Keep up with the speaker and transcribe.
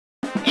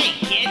Hey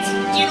kids,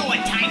 do you know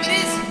what time it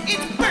is?